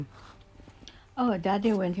Oh,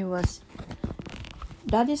 Daddy, when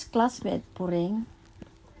Daddy's classmate, Puring,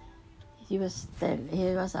 he was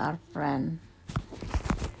our friend.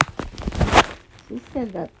 She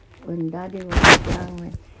said that when Daddy was young,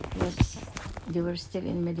 when he was, they were still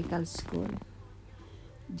in medical school,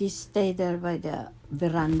 they stayed there by the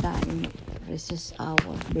veranda in recess hour,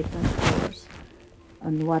 between hours,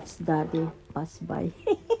 and watched Daddy pass by.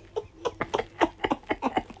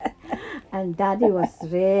 And Daddy was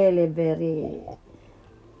really very.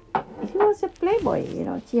 He was a playboy, you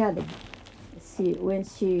know. She had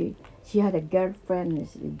a girlfriend, a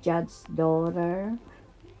judge's daughter,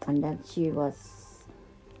 and then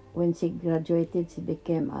when she graduated, she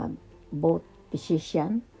became a boat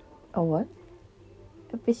physician, Oh, what?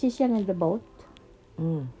 a physician in the boat.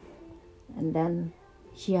 Mm. And then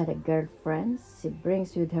she had a girlfriend. She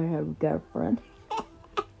brings with her girlfriend,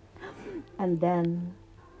 and then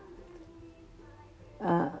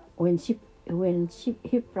when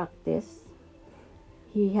he practiced,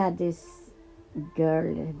 he had this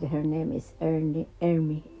girl. Her name is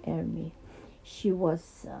Ermi. She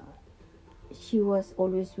was uh, she was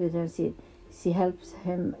always with her. She helps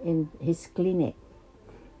him in his clinic,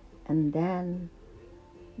 and then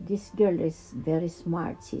this girl is very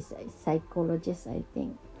smart. She's a psychologist, I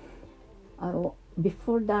think.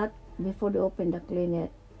 Before that, before they opened the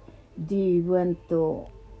clinic, they went to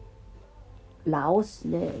Laos.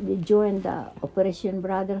 They joined the Operation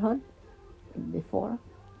Brotherhood before.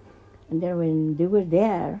 And then when they were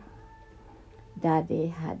there, Daddy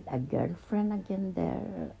had a girlfriend again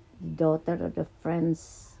there, the daughter of the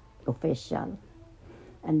friend's official.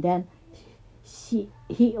 And then he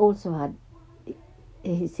also had,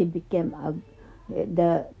 she became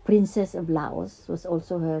the princess of Laos was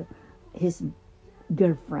also his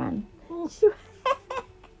girlfriend. She,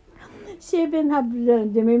 she even have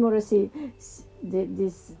the memory.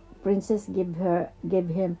 This princess gave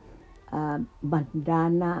him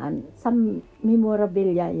bandana and some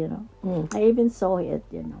memorabilia. You know, Mm. I even saw it.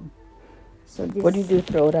 You know, so What do you do?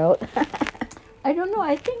 Throw it out? I don't know.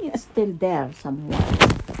 I think it's still there somewhere.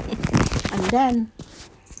 And then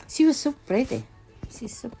she was so pretty.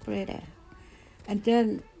 She's so pretty. And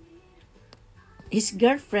then his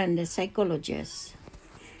girlfriend, the psychologist,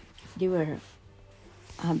 they were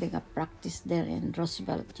having a practice there in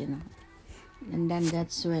Roosevelt, you know. And then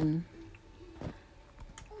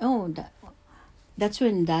oh, that's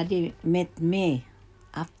when Daddy met me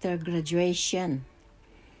after graduation.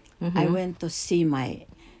 I went to see my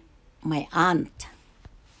aunt,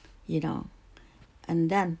 you know, and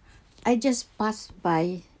then I just passed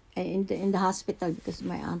by in the hospital because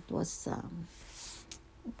my aunt was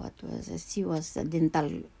what was it? She was a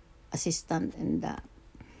dental assistant in the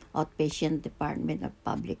outpatient department of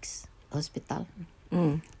Public's hospital.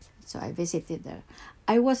 Mm. So I visited her.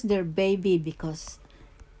 I was their baby because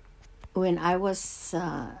when I was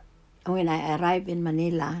when I arrived in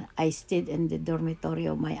Manila, I stayed in the dormitory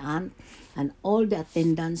of my aunt, and all the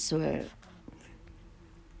attendants they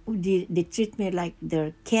treat me like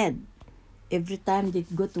their kid. Every time they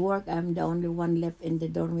go to work, I'm the only one left in the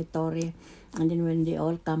dormitory, and then when they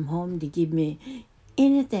all come home, they give me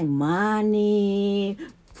anything, money,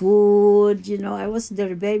 food. You know, I was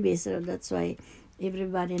their baby, so that's why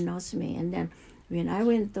everybody knows me. And then when I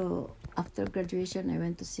went to after graduation, I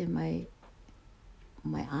went to see my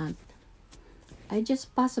aunt. I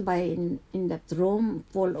just passed by in that room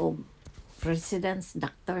full of residents,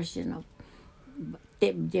 doctors, you know.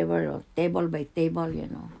 They were table by table, you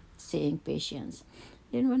know, seeing patients.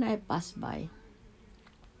 Then when I passed by,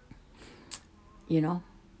 you know,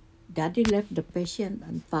 Daddy left the patient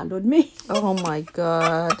and followed me. Oh my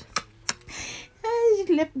God.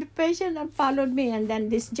 He left the patient and followed me, and then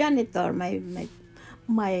this janitor, my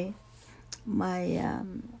my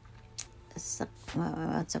what's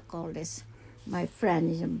it called this? My friend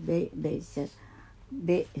is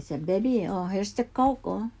he said, baby, oh, here's the Coke.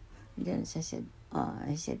 Oh. Then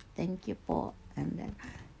I said, thank you po. And then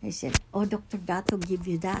he said, oh, Dr. Dato give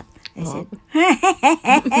you that. I Oh. said,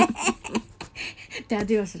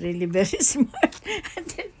 Daddy was really very smart. And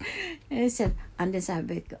then I said, and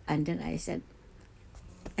then I said,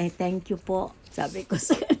 I thank you po. Sabi ko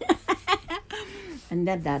sa kanya. And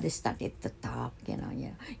then Daddy started to talk,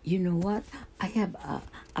 you know what? I have a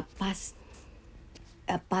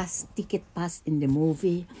ticket pass in the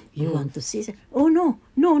movie. You want to see? Oh no,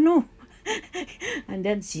 no, no. And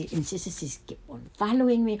then she insisted, she kept on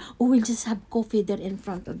following me. Oh, we'll just have coffee there in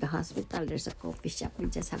front of the hospital. There's a coffee shop. We'll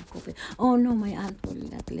just have coffee. Oh no, my aunt will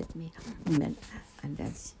not let me. And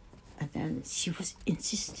then she was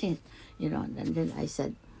insistent, and then I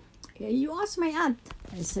said, You ask my aunt.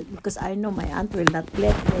 I said, because I know my aunt will not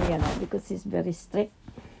let me, because she's very strict.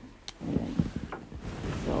 And then,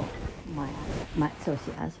 so so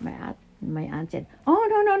she asked my aunt. My aunt said, "Oh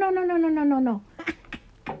no no no no no no no no no."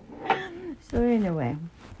 So anyway,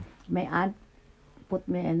 my aunt put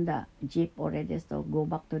me in the jeep already to go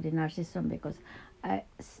back to the nurse's home because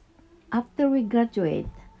after we graduate,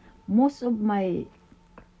 most of my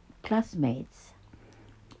classmates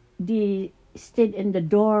they stayed in the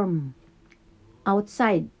dorm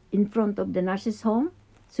outside in front of the nurse's home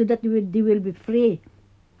so that they will be free.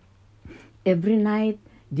 Every night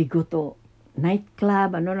they go to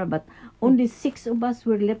nightclub and all, but only 6 of us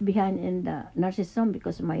were left behind in the nurse's home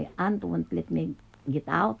because my aunt won't let me get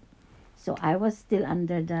out. So I was still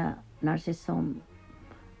under the nurse's home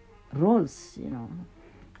rules.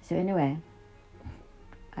 So anyway,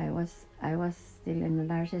 I was still in the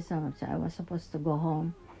nurse's home, so I was supposed to go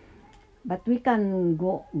home. But we can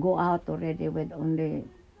go out already with only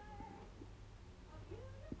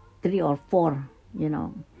 3 or 4,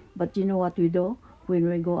 But you know what we do? When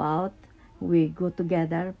we go out, we go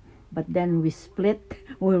together, but then we split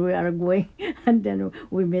where we are going, and then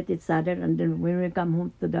we meet each other, and then when we come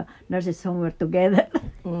home to the nurse's home, we're together.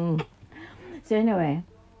 Mm. So anyway,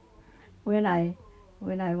 when I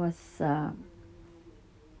was,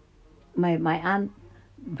 my aunt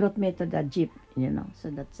brought me to the jeep, so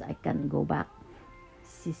that I can go back.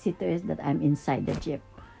 She see to it that I'm inside the jeep.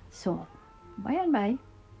 So, by and by,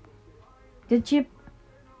 the jeep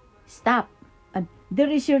stop, and there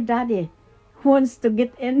is your daddy who wants to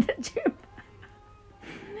get in the jeep.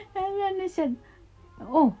 And then he said,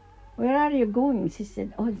 "Oh, where are you going?" She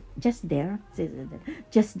said, "Oh, just there." She said,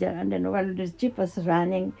 "Just there." And then while the jeep was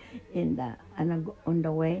running on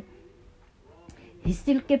the way, he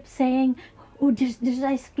still kept saying, "Oh, there's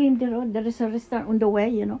ice cream there. Oh, there is a restaurant on the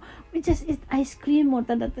way. We just eat ice cream." Or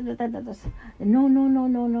no, no, no,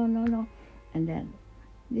 no, no, no, no. And then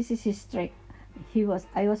this is his trick.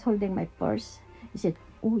 I was holding my purse. He said,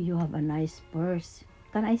 "Oh, you have a nice purse.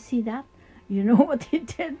 Can I see that?" You know what he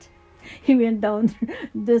did? He went down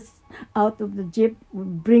out of the jeep,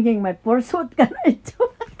 bringing my purse. What can I do?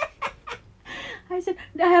 I said,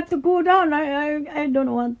 "I have to go down. I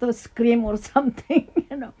don't want to scream or something,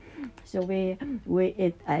 So we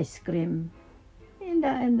ate ice cream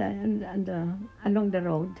along the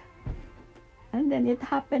road. And then it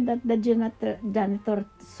happened that the janitor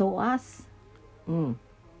saw us. Mm.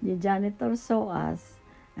 The janitor saw us,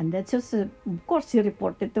 and that's just, of course, he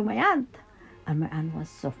reported to my aunt. And my aunt was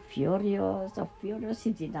so furious, so furious. She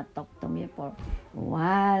did not talk to me for a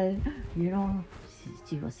while.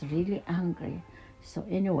 She was really angry. So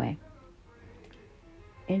anyway,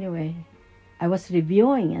 I was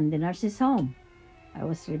reviewing in the nurse's home. I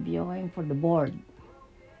was reviewing for the board.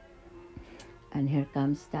 And here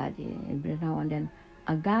comes Daddy. Every now and then,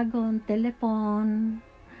 agagon telephone.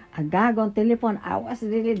 I was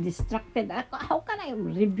really distracted. How can I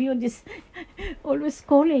review this? Always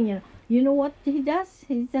calling. You know what he does?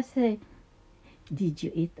 He just say, "Did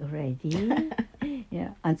you eat already?"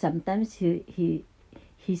 Yeah. And sometimes he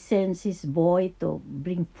sends his boy to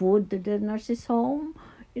bring food to the nurse's home.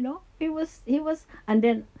 He was, and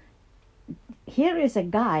then here is a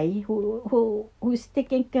guy who's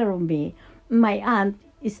taking care of me. My aunt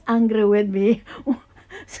is angry with me.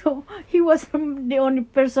 So he was the only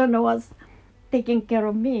person who was taking care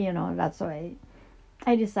of me, That's why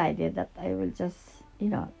I decided that I will just,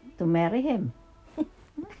 to marry him.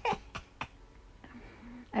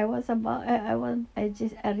 I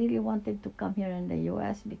really wanted to come here in the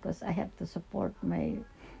U.S. because I have to support my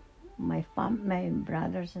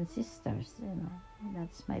brothers and sisters,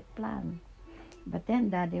 That's my plan. But then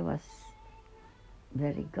Daddy was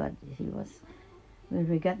very good. When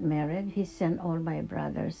we got married, he sent all my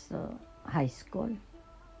brothers to high school,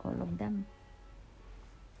 all of them.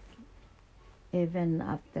 Even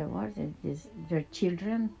afterwards, their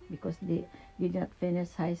children, because they did not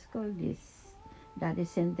finish high school, Daddy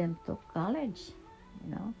sent them to college,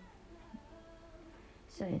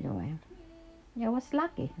 So anyway, I was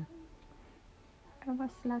lucky.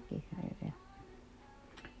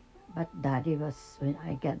 But Daddy when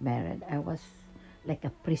I got married, I was like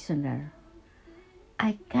a prisoner.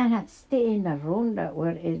 I cannot stay in a room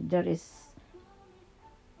where there is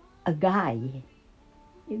a guy.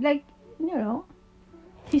 Like,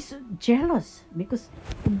 he's jealous because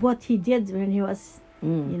of what he did when he was,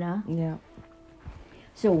 Yeah.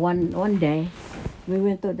 So one day, we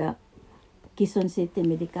went to the Quezon City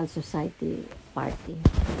Medical Society party.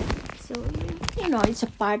 So, it's a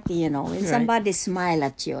party, when Right. somebody smile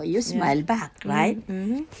at you, you smile back, right?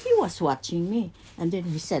 Mm-hmm. He was watching me. And then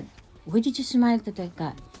he said, "Why did you smile to that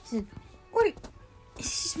guy?" I said, well, he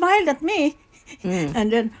smiled at me. Mm.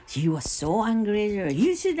 And then he was so angry.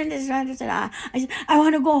 You sit in this right. I said, I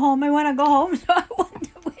want to go home. I want to go home. So I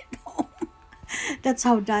went home. That's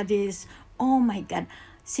how Dad is. Oh my God.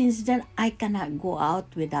 Since then, I cannot go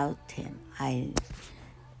out without him.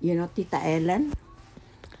 Tita Ellen,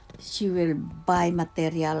 she will buy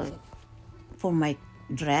material for my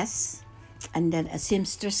dress. And then a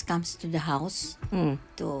seamstress comes to the house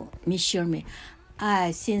to measure me.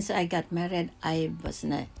 Since I got married, I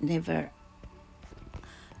never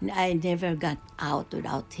got out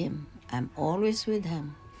without him. I'm always with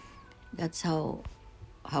him. That's how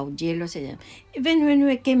jealous I am. Even when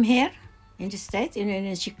we came here in the States,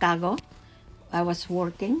 in Chicago, I was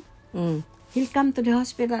working. Mm. He'll come to the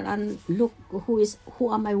hospital and look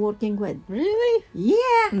who am I working with? Really?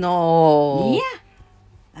 Yeah. No. Yeah.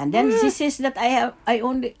 And then he says that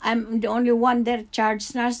I'm the only one there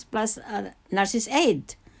charged nurse plus nurse's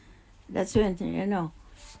aide. That's when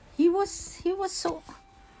he was so,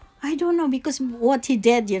 I don't know, because what he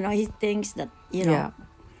did, he thinks that Yeah.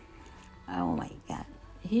 oh my God,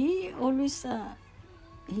 he always I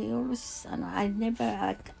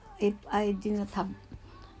never if I did not have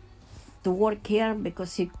to work here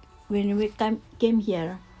because when we came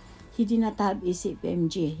here, he did not have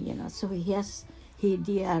ECPMG, so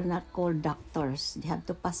they are not called doctors. They have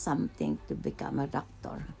to pass something to become a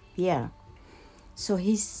doctor here. So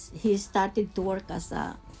he started to work as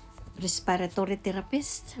a respiratory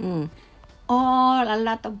therapist. Mm. A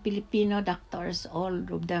lot of Filipino doctors, all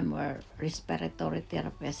of them were respiratory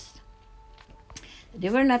therapists. They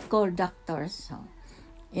were not called doctors. So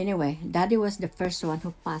anyway, Daddy was the first one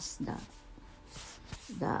who passed the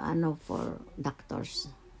for doctors.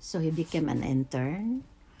 So he became an intern,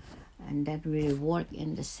 and then we worked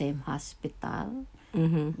in the same hospital.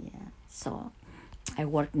 Mm-hmm. Yeah. So I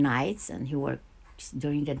worked nights and he worked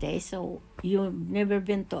during the day. So you've never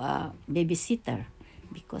been to a babysitter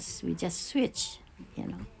because we just switch.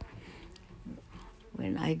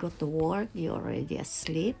 When I go to work, you're already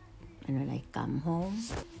asleep, and when I come home,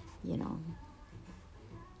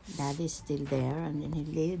 Daddy's still there, and then he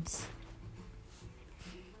leaves.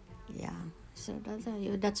 Yeah. So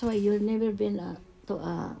that's why you've never been to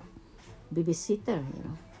a babysitter.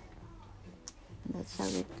 That's how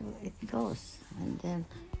it goes. And then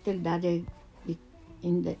till Daddy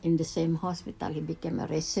in the same hospital, he became a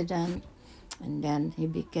resident, and then he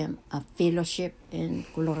became a fellowship in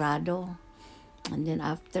Colorado, and then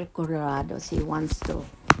after Colorado, he wants to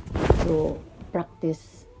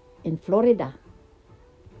practice in Florida.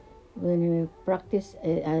 When we practice,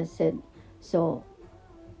 I said so.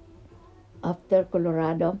 After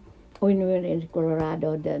Colorado, when we were in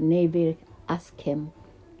Colorado, the Navy asked him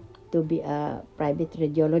to be a private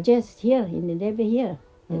radiologist here in the Navy here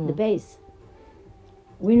at the base.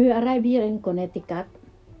 When we arrived here in Connecticut,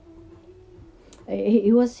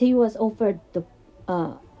 he was offered to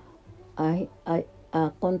a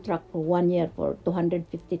contract for 1 year for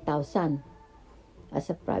 $250,000 as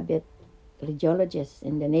a private radiologist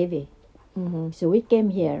in the Navy. Mm-hmm. So we came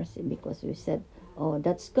here because we said, oh,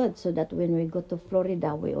 that's good, so that when we go to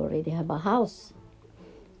Florida, we already have a house.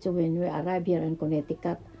 So when we arrived here in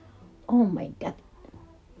Connecticut, oh my God,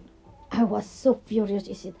 I was so furious.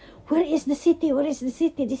 I said, where is the city? Where is the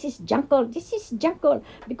city? This is jungle. This is jungle.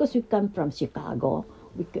 Because we come from Chicago.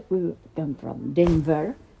 We come from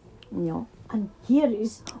Denver. And here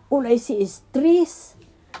is, all I see is trees.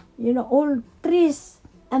 All trees.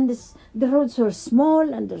 And the roads are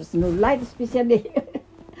small and there's no light, especially.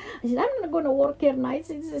 I said, I'm not going to work here nights.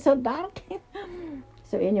 It's so dark.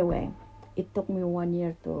 So anyway, it took me 1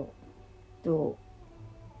 year to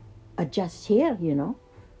adjust here,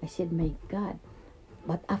 I said, my God.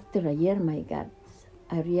 But after a year, my God,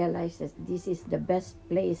 I realized that this is the best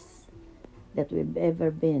place that we've ever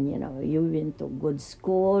been. You went to good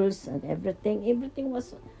schools and everything. Everything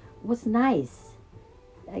was nice.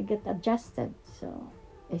 I get adjusted. So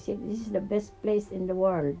I said, this is the best place in the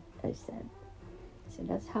world, I said. So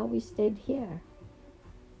that's how we stayed here.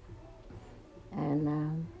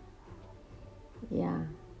 And yeah,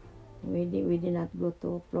 we did not go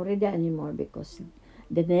to Florida anymore because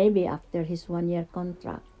the Navy, after his 1 year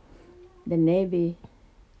contract, the Navy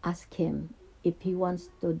asked him if he wants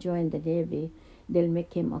to join the Navy, they'll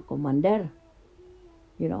make him a commander.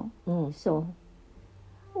 So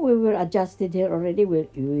we were adjusted here already.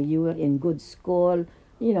 You were in good school,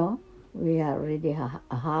 we already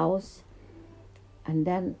a house. And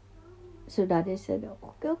then, so Daddy said,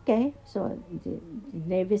 okay. So the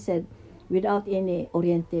Navy said, without any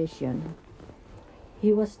orientation,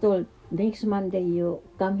 he was told, next Monday you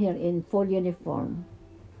come here in full uniform.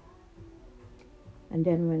 And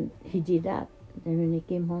then when he did that, then when he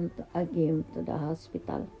came home, I came to the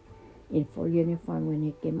hospital in full uniform. When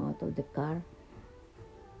he came out of the car,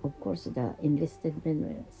 of course, the enlisted men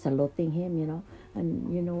were saluting him,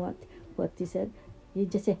 And you know what he said? He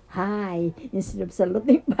just said, hi, instead of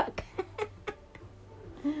saluting back.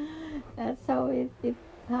 That's how it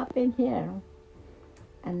happened here.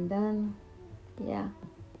 And then, yeah.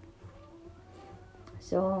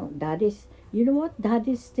 So you know what?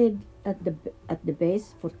 Daddy stayed at the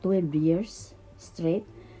base for 12 years straight.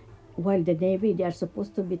 While the Navy, they are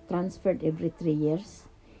supposed to be transferred every 3 years.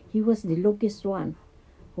 He was the longest one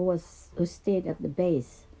who stayed at the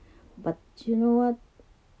base. But you know what?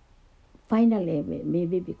 Finally,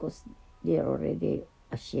 maybe because they're already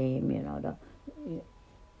ashamed,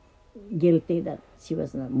 guilty that she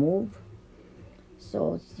was not moved.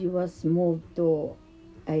 So she was moved to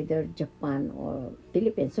either Japan or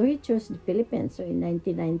Philippines. So he chose the Philippines. So in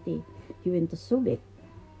 1990, he went to Subic.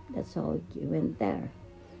 That's how he went there.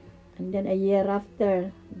 And then a year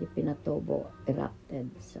after, the Pinatubo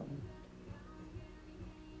erupted. So,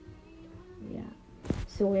 yeah.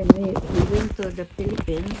 So when we went to the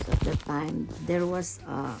Philippines at the time, there was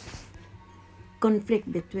a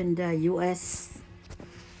conflict between the U.S.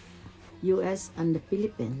 and the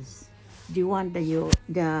Philippines. They want the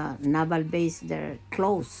naval base there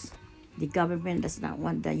closed. The government does not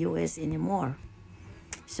want the U.S. anymore.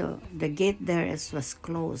 So the gate there was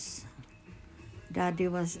closed.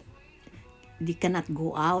 They cannot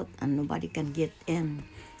go out and nobody can get in.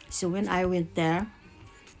 So when I went there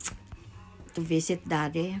to visit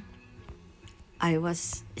Daddy, I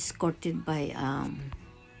was escorted by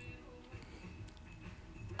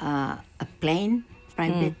a plane,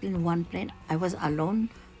 private plane, one plane. I was alone.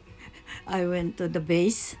 I went to the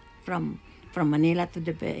base from Manila to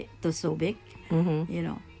Subic,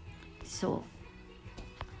 So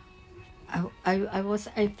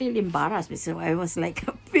I feel embarrassed because I was like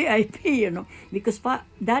a VIP, because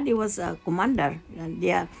Daddy was a commander, and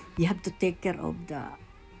you have to take care of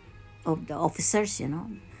the officers,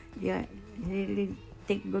 Yeah, really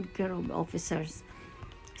take good care of the officers.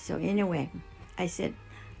 So anyway, I said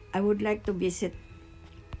I would like to visit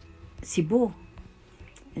Cebu.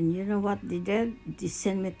 And you know what they did? They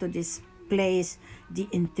sent me to this place. They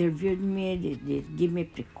interviewed me. They give me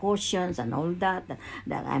precautions and all that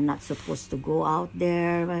I'm not supposed to go out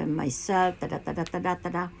there myself. I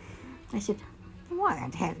said,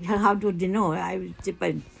 what the heck? How do they know?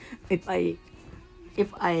 If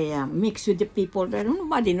I mix with the people there,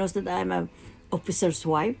 nobody knows that I'm a officer's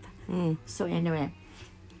wife. So anyway,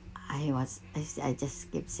 I just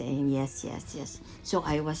kept saying yes, yes, yes. So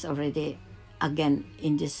I was already again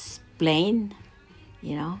in this plane,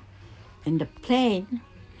 In the plane,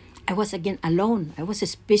 I was again alone. I was a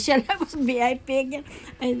special. I was VIP again.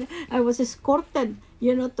 And I was escorted,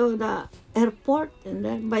 to the airport and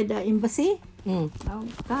then by the embassy. Oh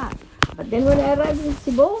God! But then when I arrived in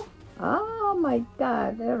Cebu, oh my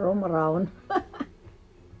God, they roam around.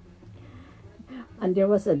 And there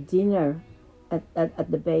was a dinner at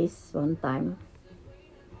the base one time.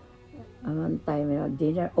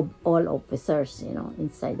 Dinner of all officers,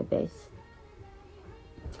 inside the base.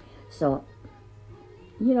 So,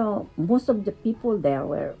 most of the people there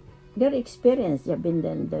they're experienced. They've been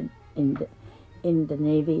in the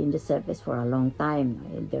Navy, in the service for a long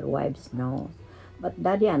time. Their wives know. But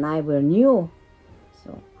Daddy and I were new.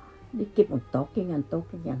 So, they keep on talking and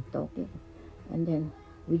talking and talking. And then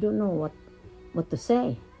we don't know what to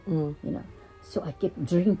say, So I kept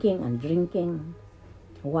drinking and drinking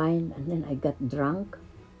wine, and then I got drunk.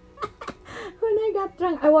 When I got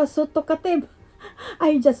drunk, I was so talkative.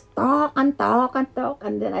 I just talk and talk and talk,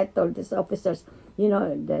 and then I told these officers,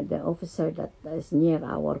 the officer that is near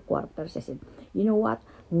our quarters, I said, you know what?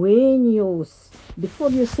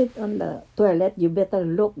 Before you sit on the toilet, you better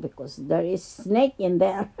look because there is snake in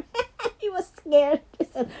there. He was scared. He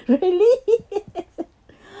said, really?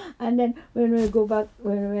 And then when we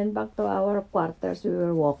went back to our quarters, we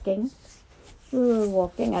were walking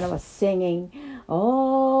and I was singing,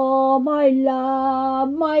 oh, my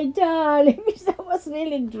love, my darling. I was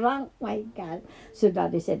really drunk, my God. So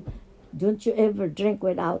Daddy said, don't you ever drink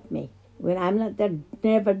without me. When I'm not there,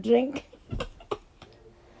 never drink.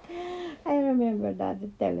 I remember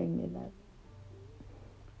Daddy telling me that.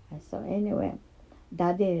 So anyway,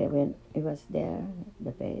 Daddy, when he was there,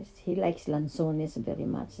 the base, he likes lanzones very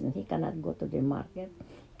much, and he cannot go to the market.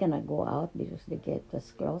 He cannot go out because the gate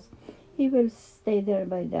was closed. He will stay there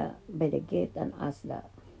by the gate and ask the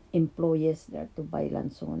employees there to buy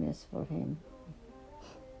lanzones for him.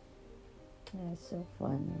 That's so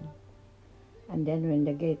funny. And then when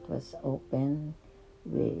the gate was open,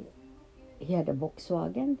 we he had a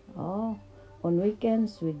Volkswagen. Oh, on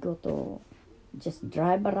weekends we go to just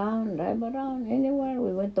drive around anywhere.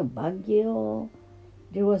 We went to Baguio.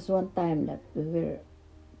 There was one time that we were,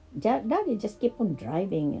 Daddy just keep on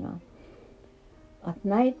driving, At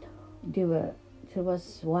night, there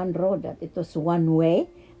was one road that it was one way,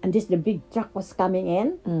 and the big truck was coming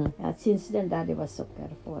in. Since then, Daddy was so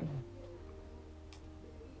careful.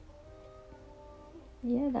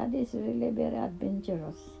 Yeah, Daddy is really very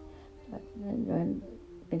adventurous. But then when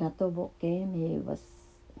Pinatubo came, he was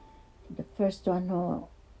the first one who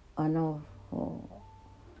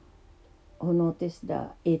noticed the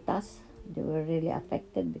Itas. They were really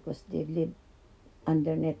affected because they lived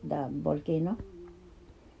underneath the volcano.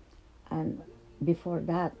 And before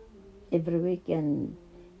that, every weekend,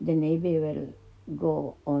 the Navy will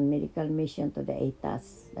go on medical mission to the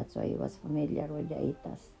Itas. That's why he was familiar with the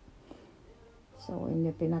Itas. So when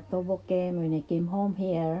the Pinatubo came, when he came home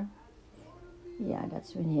here, yeah,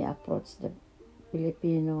 that's when he approached the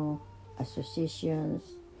Filipino associations.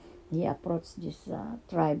 He approached this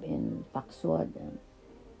tribe in Paxwood.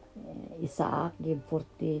 Isaac gave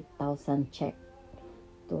 40,000 check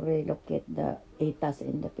to relocate the Itas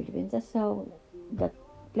in the Philippines. That's how that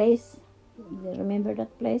place, you remember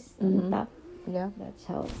that place on top? Yeah. That's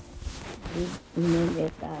how we named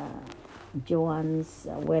it Joanne's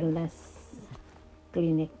Wellness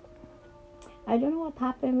Clinic. I don't know what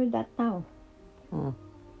happened with that now.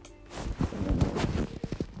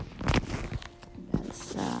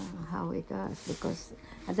 That's how it was, because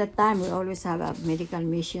at that time we always have a medical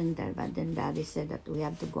mission there, but then Daddy said that we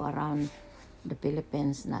have to go around the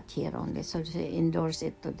Philippines, not here only. So they endorsed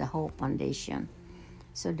it to the Hope Foundation.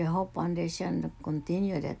 So the Hope Foundation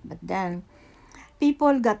continued it, but then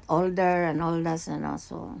people got older and all that,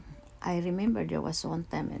 so I remember there was one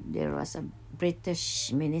time there was a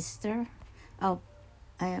British minister. Oh,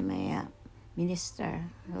 I am a minister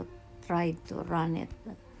who tried to run it,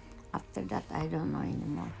 but after that I don't know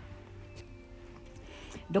anymore.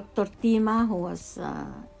 Dr. Tima, who was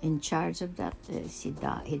in charge of that, he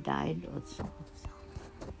died also. So,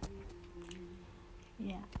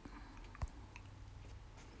 yeah.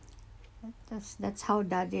 That's how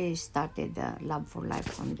Daddy started the Love for Life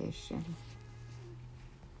Foundation,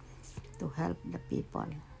 to help the people.